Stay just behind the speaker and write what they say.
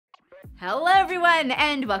Hello everyone,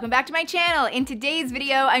 and welcome back to my channel. In today's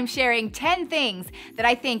video, I'm sharing 10 things that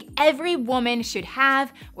I think every woman should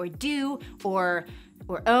have or do or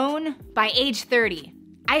own by age 30.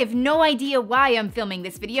 I have no idea why I'm filming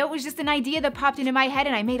this video. It was just an idea that popped into my head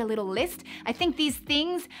and I made a little list. I think these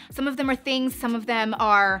things, some of them are things, some of them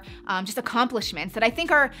are just accomplishments that I think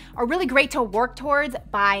are really great to work towards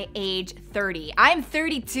by age 30. I'm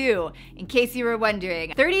 32, in case you were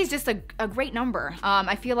wondering. 30 is just a great number.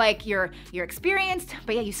 I feel like you're experienced,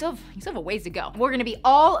 but yeah, you still have a ways to go. We're gonna be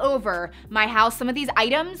all over my house. Some of these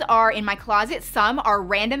items are in my closet. Some are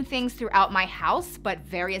random things throughout my house, but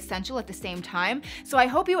very essential at the same time. So I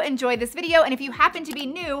hope you enjoy this video, and if you happen to be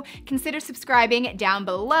new, consider subscribing down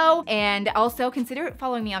below, and also consider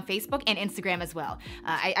following me on Facebook and Instagram as well.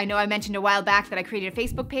 I know I mentioned a while back that I created a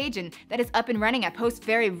Facebook page, and that is up and running. I post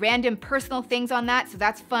very random personal things on that, so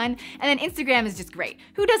that's fun. And then Instagram is just great.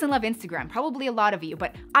 Who doesn't love Instagram? Probably a lot of you,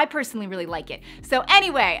 but I personally really like it. So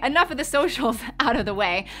anyway, enough of the socials out of the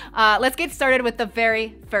way. Let's get started with the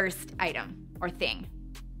very first item or thing.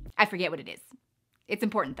 I forget what it is. It's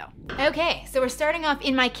important though. Okay, so we're starting off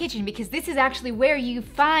in my kitchen because this is actually where you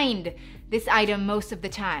find this item most of the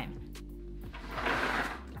time.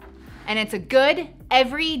 And it's a good,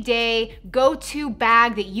 everyday, go-to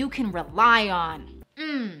bag that you can rely on.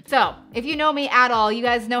 So, if you know me at all, you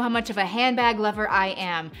guys know how much of a handbag lover I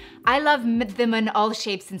am. I love them in all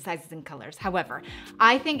shapes and sizes and colors. However,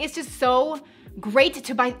 I think it's just so great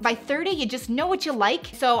to by 30, you just know what you like.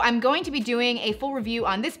 So I'm going to be doing a full review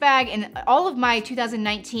on this bag and all of my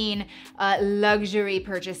 2019 luxury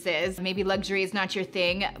purchases. Maybe luxury is not your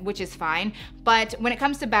thing, which is fine. But when it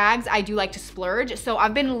comes to bags, I do like to splurge. So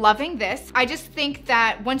I've been loving this. I just think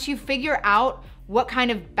that once you figure out what kind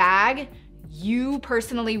of bag you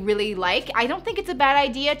personally really like, I don't think it's a bad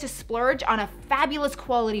idea to splurge on a fabulous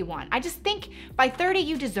quality one. I just think by 30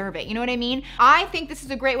 you deserve it, you know what I mean? I think this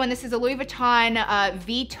is a great one. This is a Louis Vuitton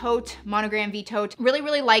V-Tote, monogram V-Tote. Really,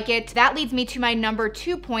 really like it. That leads me to my number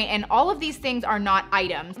 2 point, and all of these things are not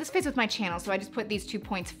items. This fits with my channel, so I just put these 2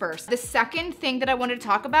 points first. The second thing that I wanted to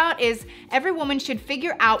talk about is every woman should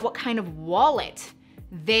figure out what kind of wallet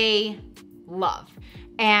they love.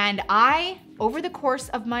 And over the course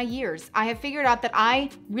of my years, I have figured out that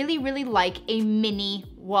I really, really like a mini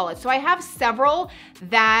wallet. So I have several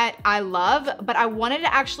that I love, but I wanted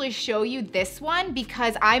to actually show you this one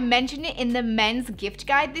because I mentioned it in the men's gift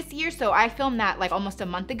guide this year. So I filmed that like almost a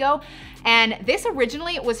month ago. And this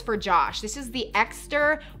originally was for Josh. This is the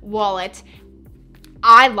Exter wallet.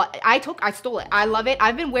 I stole it. I love it.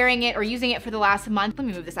 I've been wearing it or using it for the last month. Let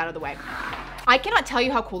me move this out of the way. I cannot tell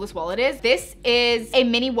you how cool this wallet is. This is a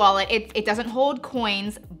mini wallet. It doesn't hold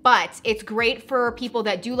coins, but it's great for people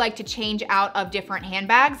that do like to change out of different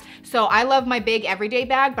handbags. So I love my big everyday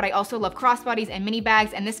bag, but I also love crossbodies and mini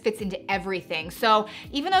bags, and this fits into everything. So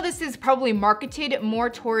even though this is probably marketed more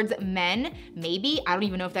towards men, maybe, I don't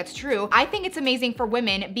even know if that's true, I think it's amazing for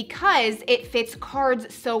women because it fits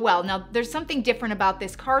cards so well. Now, there's something different about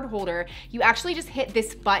this card holder. You actually just hit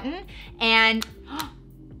this button and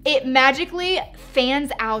it magically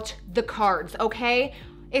fans out the cards, okay?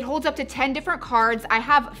 It holds up to 10 different cards. I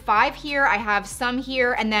have 5 here, I have some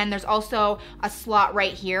here, and then there's also a slot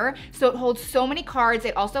right here. So it holds so many cards.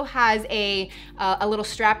 It also has a little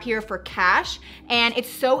strap here for cash, and it's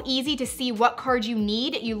so easy to see what card you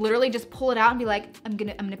need. You literally just pull it out and be like, I'm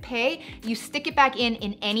gonna pay. You stick it back in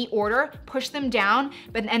any order, push them down,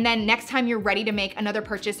 and then next time you're ready to make another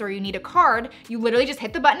purchase or you need a card, you literally just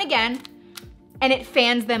hit the button again, and it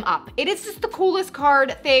fans them up. It is just the coolest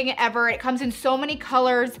card thing ever. It comes in so many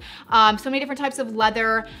colors, so many different types of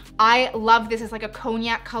leather. I love this. It's like a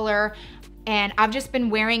cognac color, and I've just been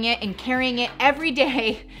wearing it and carrying it every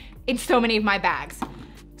day in so many of my bags.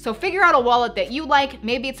 So figure out a wallet that you like.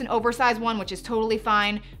 Maybe it's an oversized one, which is totally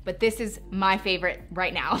fine, but this is my favorite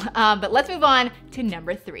right now. But let's move on to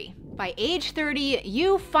number 3. By age 30,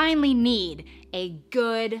 you finally need a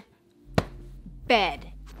good bed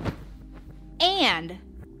and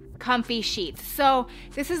comfy sheets. So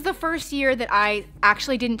this is the first year that I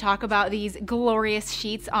actually didn't talk about these glorious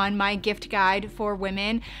sheets on my gift guide for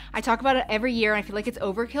women. I talk about it every year and I feel like it's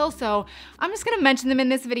overkill, so I'm just gonna mention them in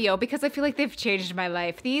this video because I feel like they've changed my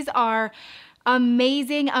life. These are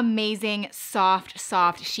amazing, amazing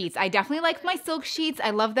soft sheets. I definitely like my silk sheets.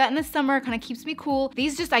 I love that in the summer, kind of keeps me cool.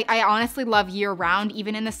 These just, I honestly love year round,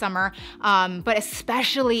 even in the summer, but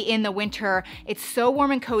especially in the winter. It's so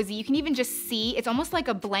warm and cozy. You can even just see, it's almost like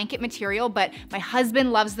a blanket material, but my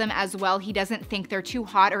husband loves them as well. He doesn't think they're too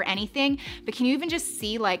hot or anything, but can you even just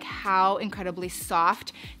see like how incredibly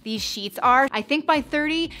soft these sheets are? I think by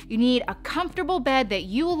 30, you need a comfortable bed that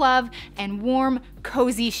you love and warm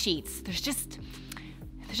cozy sheets. There's just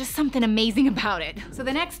something amazing about it. So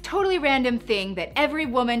the next totally random thing that every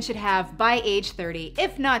woman should have by age 30,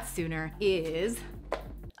 if not sooner, is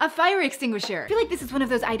a fire extinguisher. I feel like this is one of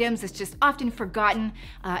those items that's just often forgotten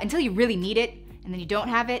until you really need it, and then you don't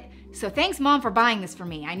have it. So thanks, Mom, for buying this for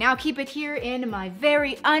me. I now keep it here in my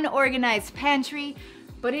very unorganized pantry,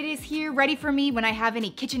 but it is here ready for me when I have any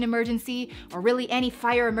kitchen emergency or really any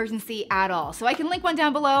fire emergency at all. So I can link one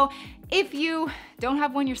down below if you don't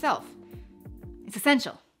have one yourself. It's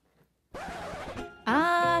essential.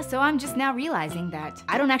 So I'm just now realizing that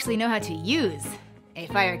I don't actually know how to use a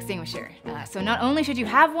fire extinguisher. So not only should you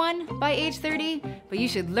have one by age 30, but you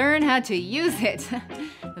should learn how to use it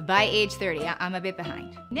by age 30. I'm a bit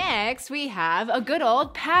behind. Next, we have a good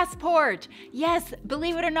old passport. Yes,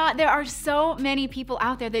 believe it or not, there are so many people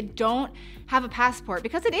out there that don't have a passport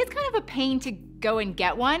because it is kind of a pain to go and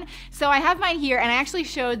get one. So I have mine here, and I actually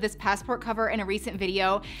showed this passport cover in a recent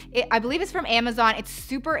video. I believe it's from Amazon. It's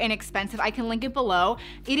super inexpensive. I can link it below.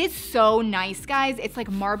 It is so nice, guys. It's like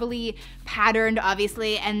marbly patterned,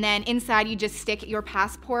 obviously, and then inside you just stick your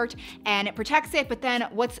passport and it protects it. But then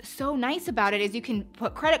what's so nice about it is you can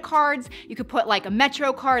put credit cards, you could put like a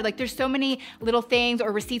Metro card, like there's so many little things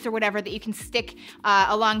or receipts or whatever that you can stick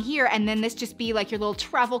along here, and then this just be like your little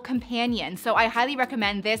travel companion. So I highly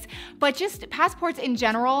recommend this, but just passports in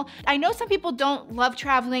general. I know some people don't love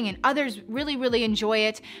traveling and others really, really enjoy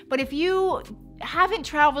it, but if you haven't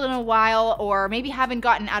traveled in a while or maybe haven't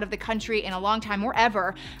gotten out of the country in a long time or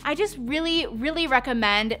ever, I just really, really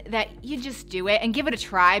recommend that you just do it and give it a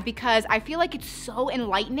try because I feel like it's so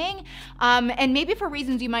enlightening and maybe for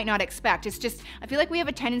reasons you might not expect. It's just, I feel like we have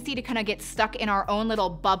a tendency to kind of get stuck in our own little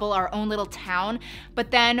bubble, our own little town, but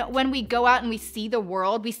then when we go out and we see the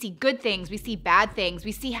world, we see good things, we see bad things,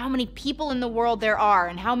 we see how many people in the world there are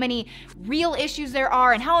and how many real issues there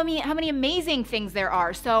are and how many amazing things there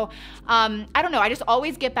are. So I don't know, I just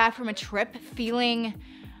always get back from a trip feeling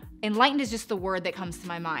enlightened is just the word that comes to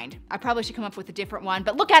my mind. I probably should come up with a different one,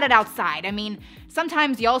 but look at it outside. I mean,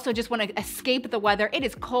 sometimes you also just want to escape the weather. It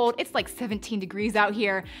is cold, it's like 17 degrees out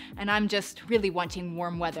here, and I'm just really wanting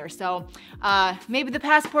warm weather. So maybe the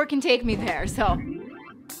passport can take me there, so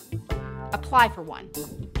apply for one.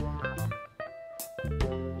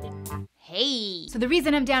 Hey! So the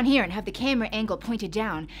reason I'm down here and have the camera angle pointed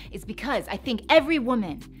down is because I think every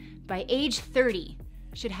woman by age 30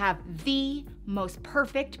 should have the most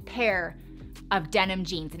perfect pair of denim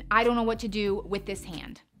jeans, and I don't know what to do with this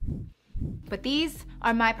hand. But these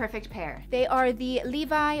are my perfect pair. They are the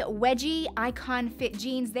Levi Wedgie Icon Fit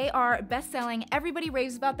jeans. They are best-selling. Everybody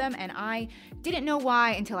raves about them, and I didn't know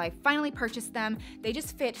why until I finally purchased them. They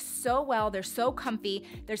just fit so well. They're so comfy.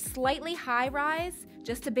 They're slightly high-rise,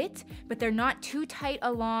 just a bit, but they're not too tight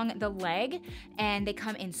along the leg, and they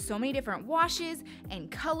come in so many different washes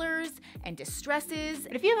and colors and distresses.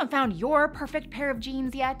 And if you haven't found your perfect pair of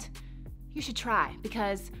jeans yet, you should try,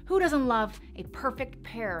 because who doesn't love a perfect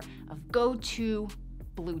pair of go-to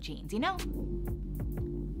blue jeans, you know?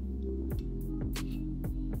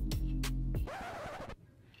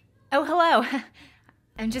 Oh, hello.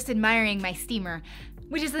 I'm just admiring my steamer,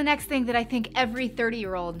 which is the next thing that I think every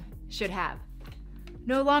 30-year-old should have.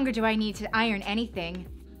 No longer do I need to iron anything.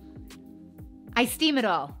 I steam it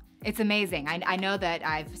all. It's amazing. I know that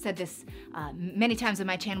I've said this many times on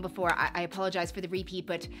my channel before. I apologize for the repeat,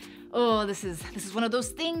 but oh, this is one of those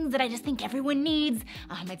things that I just think everyone needs.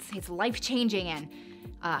 It's life-changing, and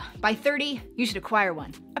by 30, you should acquire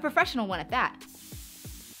one. A professional one at that.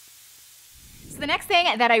 So the next thing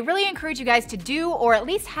that I really encourage you guys to do, or at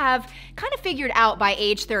least have kind of figured out by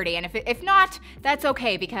age 30, and if not, that's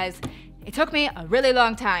okay, because it took me a really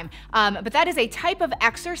long time, but that is a type of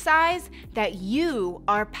exercise that you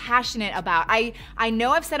are passionate about. I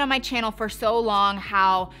know I've said on my channel for so long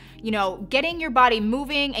how, you know, getting your body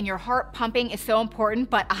moving and your heart pumping is so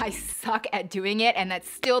important, but I suck at doing it, and that's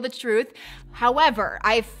still the truth. However,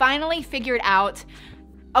 I've finally figured out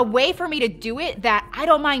a way for me to do it that I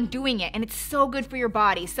don't mind doing it, and it's so good for your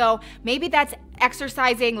body. So maybe that's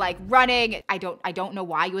exercising, like running. I don't know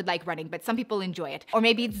why you would like running, but some people enjoy it. Or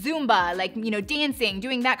maybe it's Zumba, like, you know, dancing,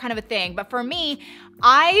 doing that kind of a thing. But for me,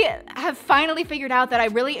 I have finally figured out that I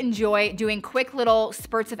really enjoy doing quick little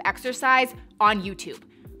spurts of exercise on YouTube.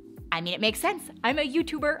 I mean, it makes sense. I'm a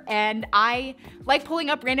YouTuber and I like pulling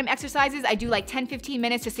up random exercises. I do like 10, 15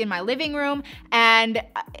 minutes just in my living room, and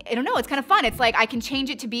I don't know, it's kind of fun. It's like I can change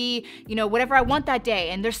it to be, you know, whatever I want that day,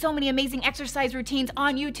 and there's so many amazing exercise routines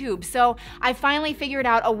on YouTube. So I finally figured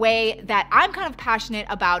out a way that I'm kind of passionate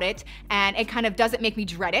about it, and it kind of doesn't make me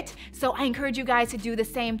dread it. So I encourage you guys to do the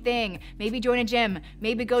same thing. Maybe join a gym,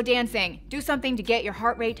 maybe go dancing, do something to get your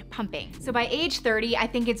heart rate pumping. So by age 30, I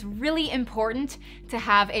think it's really important to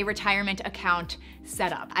have a retirement account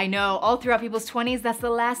set up. I know all throughout people's 20s, that's the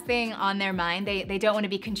last thing on their mind. They don't want to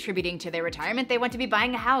be contributing to their retirement. They want to be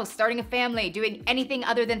buying a house, starting a family, doing anything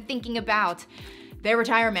other than thinking about their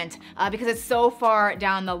retirement because it's so far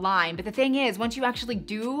down the line. But the thing is, once you actually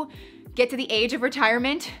do get to the age of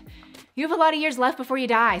retirement, you have a lot of years left before you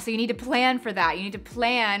die, so you need to plan for that. You need to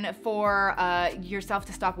plan for yourself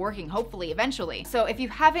to stop working, hopefully, eventually. So if you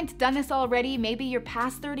haven't done this already, maybe you're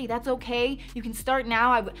past 30, that's okay. You can start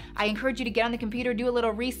now. I encourage you to get on the computer, do a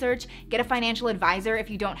little research, get a financial advisor if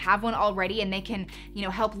you don't have one already, and they can, you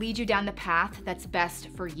know, help lead you down the path that's best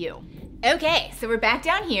for you. Okay, so we're back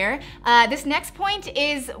down here. This next point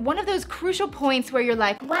is one of those crucial points where you're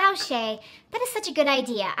like, wow, Shea, that is such a good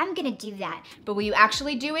idea. I'm gonna do that. But will you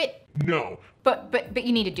actually do it? No. But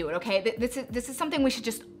you need to do it, okay? This is something we should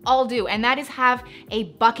just all do, and that is have a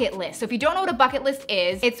bucket list. So if you don't know what a bucket list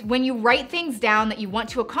is, it's when you write things down that you want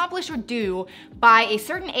to accomplish or do by a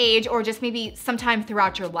certain age or just maybe sometime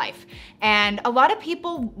throughout your life. And a lot of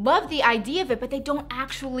people love the idea of it, but they don't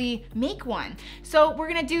actually make one. So we're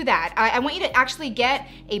gonna do that. I want you to actually get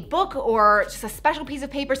a book or just a special piece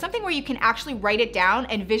of paper, something where you can actually write it down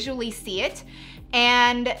and visually see it.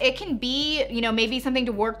 And it can be, you know, maybe something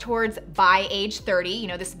to work towards by age 30. You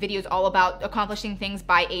know, this video is all about accomplishing things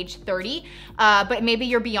by age 30, but maybe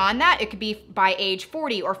you're beyond that. It could be by age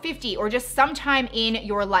 40 or 50 or just sometime in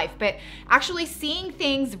your life. But actually seeing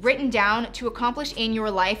things written down to accomplish in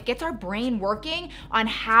your life gets our brain working on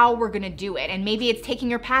how we're gonna do it. And maybe it's taking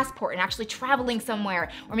your passport and actually traveling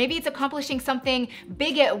somewhere, or maybe it's accomplishing something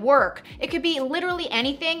big at work. It could be literally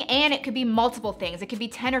anything, and it could be multiple things. It could be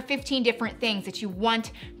 10 or 15 different things that you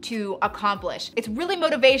want to accomplish. It's really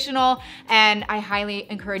motivational, and I highly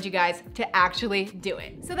encourage you guys to actually do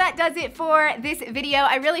it. So that does it for this video.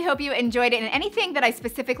 I really hope you enjoyed it, and anything that I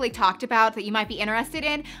specifically talked about that you might be interested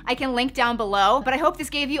in, I can link down below. But I hope this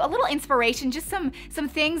gave you a little inspiration, just some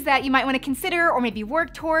things that you might want to consider or maybe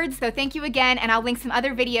work towards. So thank you again, and I'll link some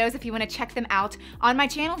other videos if you want to check them out on my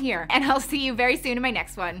channel here. And I'll see you very soon in my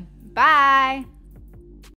next one. Bye!